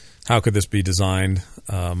how could this be designed?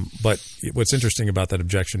 But what's interesting about that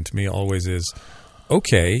objection to me always is,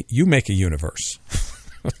 okay, you make a universe.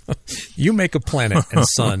 You make a planet and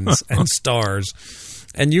suns and stars,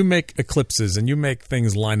 and you make eclipses, and you make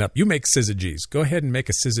things line up. You make syzygies. Go ahead and make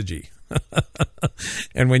a syzygy.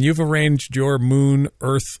 And when you've arranged your moon,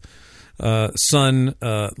 earth, sun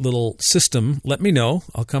little system, let me know.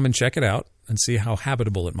 I'll come and check it out and see how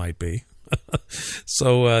habitable it might be.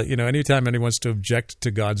 So, anytime anyone wants to object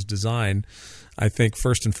to God's design, I think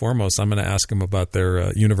first and foremost, I'm going to ask them about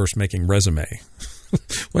their universe-making resume.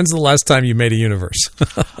 When's the last time you made a universe?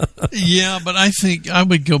 Yeah, but I think I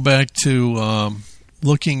would go back to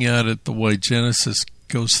looking at it the way Genesis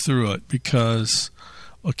goes through it, because,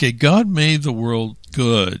 okay, God made the world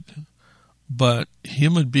good, but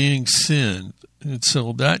human beings sinned. And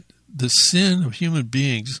so that the sin of human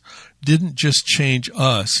beings didn't just change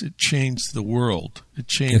us, it changed the world.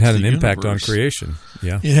 It had an impact on creation.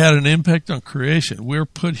 Yeah. It had an impact on creation. We're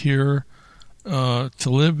put here to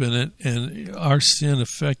live in it, and our sin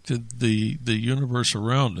affected the universe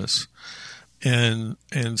around us. And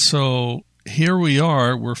so here we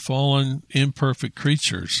are, we're fallen, imperfect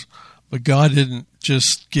creatures. But God didn't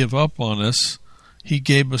just give up on us. He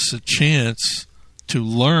gave us a chance to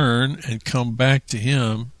learn and come back to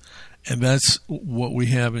Him. And that's what we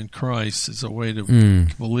have in Christ, is a way to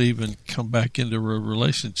believe and come back into a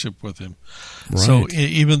relationship with Him. Right. So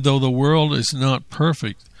even though the world is not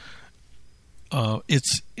perfect,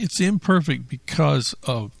 it's imperfect because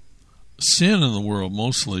of sin in the world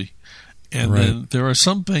mostly. And then there are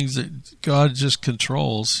some things that God just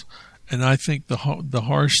controls. And I think the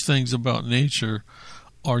harsh things about nature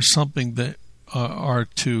are something that are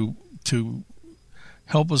to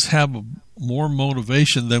help us have more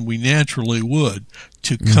motivation than we naturally would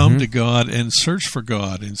to come to God and search for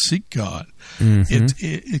God and seek God.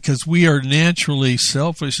 Because we are naturally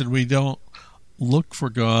selfish and we don't look for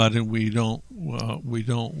God and we don't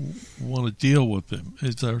want to deal with Him.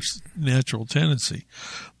 It's our natural tendency.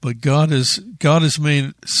 But God has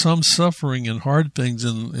made some suffering and hard things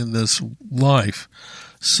in this life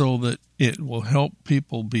so that it will help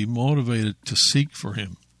people be motivated to seek for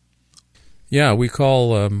Him. Yeah, we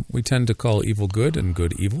tend to call evil good and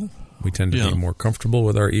good evil. We tend to be more comfortable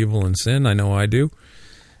with our evil and sin. I know I do.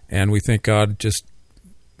 And we think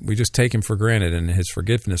we just take Him for granted and His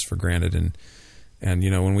forgiveness for granted. And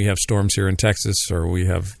when we have storms here in Texas, or we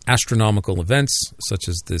have astronomical events such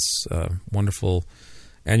as this wonderful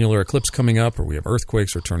annular eclipse coming up, or we have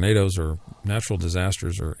earthquakes or tornadoes or natural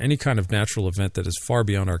disasters or any kind of natural event that is far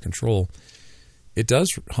beyond our control, it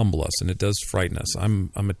does humble us and it does frighten us.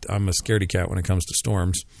 I'm a scaredy cat when it comes to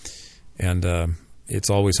storms, and it's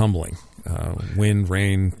always humbling. Wind,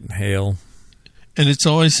 rain, hail. And it's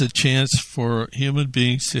always a chance for human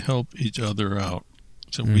beings to help each other out.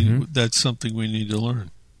 So that's something we need to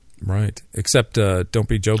learn. Right. Except don't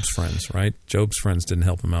be Job's friends, right? Job's friends didn't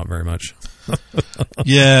help him out very much.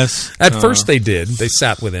 Yes. At first they did. They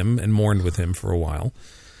sat with him and mourned with him for a while.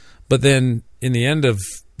 But then in the end of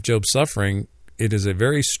Job's suffering, it is a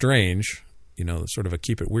very strange, sort of a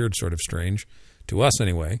keep it weird sort of strange, to us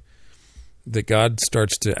anyway, that God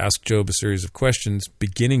starts to ask Job a series of questions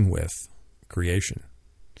beginning with creation.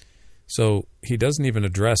 So He doesn't even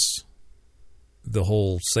address the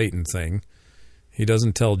whole Satan thing. He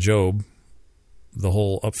doesn't tell Job the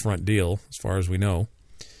whole upfront deal, as far as we know.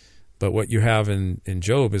 But what you have in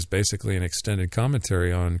Job is basically an extended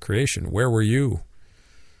commentary on creation. Where were you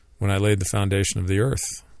when I laid the foundation of the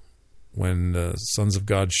earth? When the sons of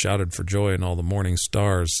God shouted for joy and all the morning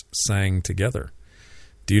stars sang together?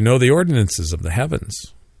 Do you know the ordinances of the heavens?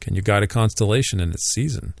 Can you guide a constellation in its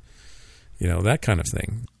season? That kind of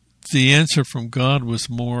thing. The answer from God was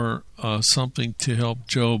more something to help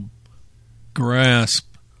Job grasp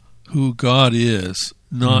who God is,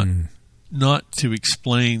 not to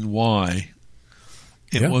explain why.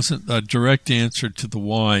 It wasn't a direct answer to the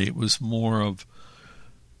why. It was more of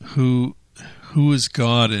who is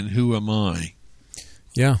God and who am I?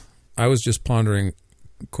 Yeah. I was just pondering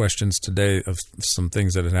questions today of some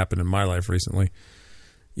things that had happened in my life recently.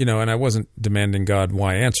 And I wasn't demanding God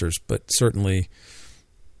why answers, but certainly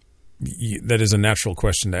that is a natural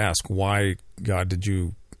question to ask. Why, God, did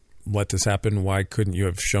you let this happen? Why couldn't you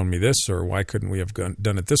have shown me this? Or why couldn't we have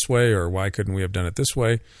done it this way? Or why couldn't we have done it this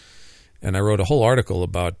way? And I wrote a whole article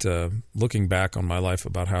about looking back on my life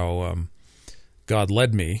about how God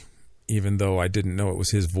led me, even though I didn't know it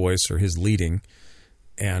was his voice or his leading.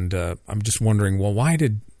 And I'm just wondering, well, I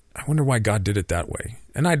wonder why God did it that way.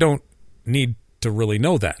 And I don't need to really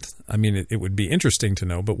know that. I mean, it would be interesting to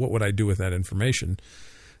know, but what would I do with that information?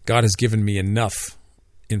 God has given me enough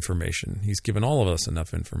information. He's given all of us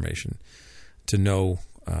enough information to know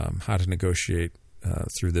how to negotiate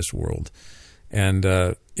through this world. And,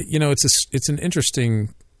 it's an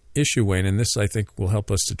interesting issue, Wayne, and this, I think, will help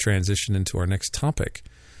us to transition into our next topic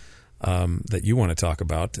that you want to talk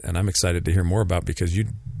about, and I'm excited to hear more about because you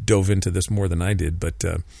dove into this more than I did. But,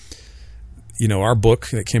 our book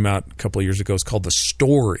that came out a couple of years ago is called The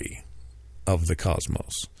Story of the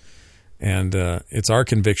Cosmos. And it's our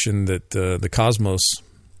conviction that the cosmos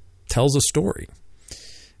tells a story.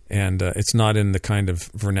 And it's not in the kind of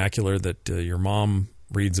vernacular that your mom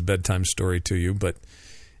reads a bedtime story to you, but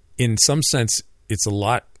in some sense, it's a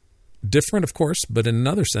lot different, of course, but in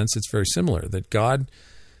another sense, it's very similar, that God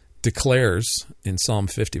declares in Psalm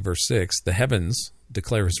 50, verse 6, the heavens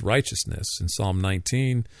declare his righteousness. In Psalm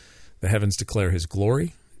 19, the heavens declare his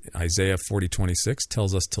glory. Isaiah 40:26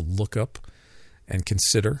 tells us to look up and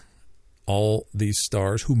consider all these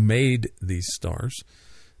stars, who made these stars.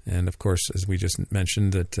 And of course, as we just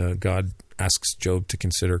mentioned, that God asks Job to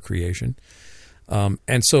consider creation.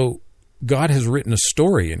 And so God has written a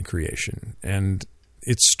story in creation, and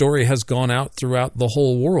its story has gone out throughout the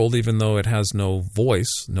whole world, even though it has no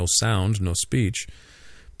voice, no sound, no speech.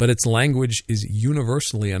 But its language is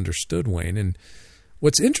universally understood, Wayne. And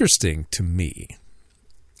what's interesting to me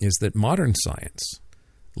is that modern science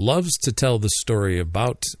loves to tell the story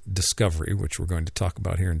about discovery, which we're going to talk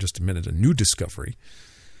about here in just a minute, a new discovery.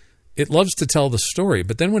 It loves to tell the story,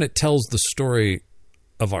 but then when it tells the story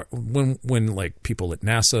of when like people at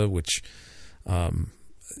NASA, which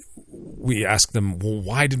we ask them, well,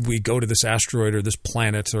 why did we go to this asteroid or this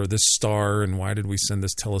planet or this star, and why did we send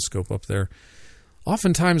this telescope up there?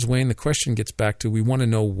 Oftentimes, Wayne, the question gets back to, we want to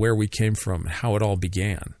know where we came from, how it all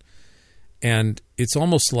began. And it's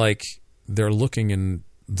almost like they're looking in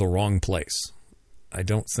the wrong place. I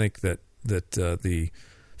don't think that the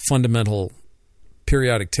fundamental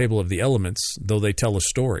periodic table of the elements, though they tell a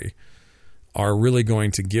story, are really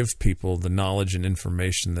going to give people the knowledge and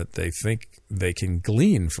information that they think they can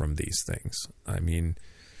glean from these things. I mean,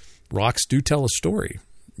 rocks do tell a story,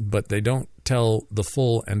 but they don't tell the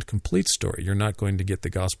full and complete story. You're not going to get the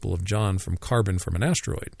Gospel of John from carbon from an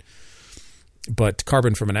asteroid. But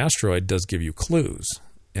carbon from an asteroid does give you clues.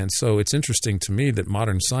 And so it's interesting to me that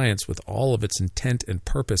modern science, with all of its intent and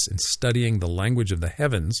purpose in studying the language of the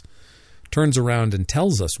heavens, turns around and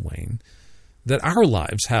tells us, Wayne, that our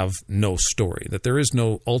lives have no story, that there is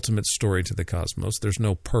no ultimate story to the cosmos. There's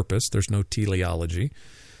no purpose. There's no teleology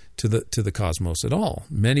to the cosmos at all.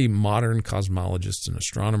 Many modern cosmologists and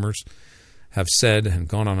astronomers have said, and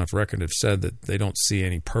gone on record have said, that they don't see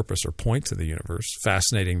any purpose or point to the universe,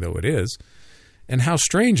 fascinating though it is. And how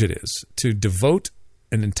strange it is to devote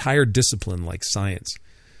an entire discipline like science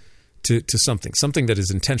to something that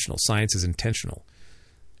is intentional. Science is intentional.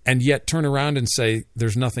 And yet turn around and say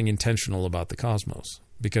there's nothing intentional about the cosmos.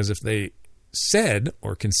 Because if they said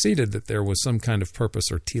or conceded that there was some kind of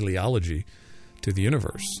purpose or teleology to the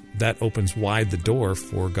universe, that opens wide the door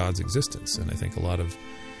for God's existence. And I think a lot of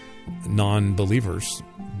non-believers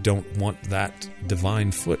don't want that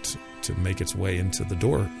divine foot to make its way into the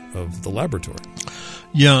door of the laboratory.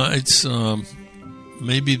 Yeah, it's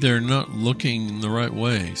maybe they're not looking in the right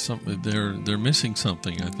way. They're missing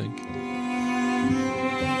something, I think.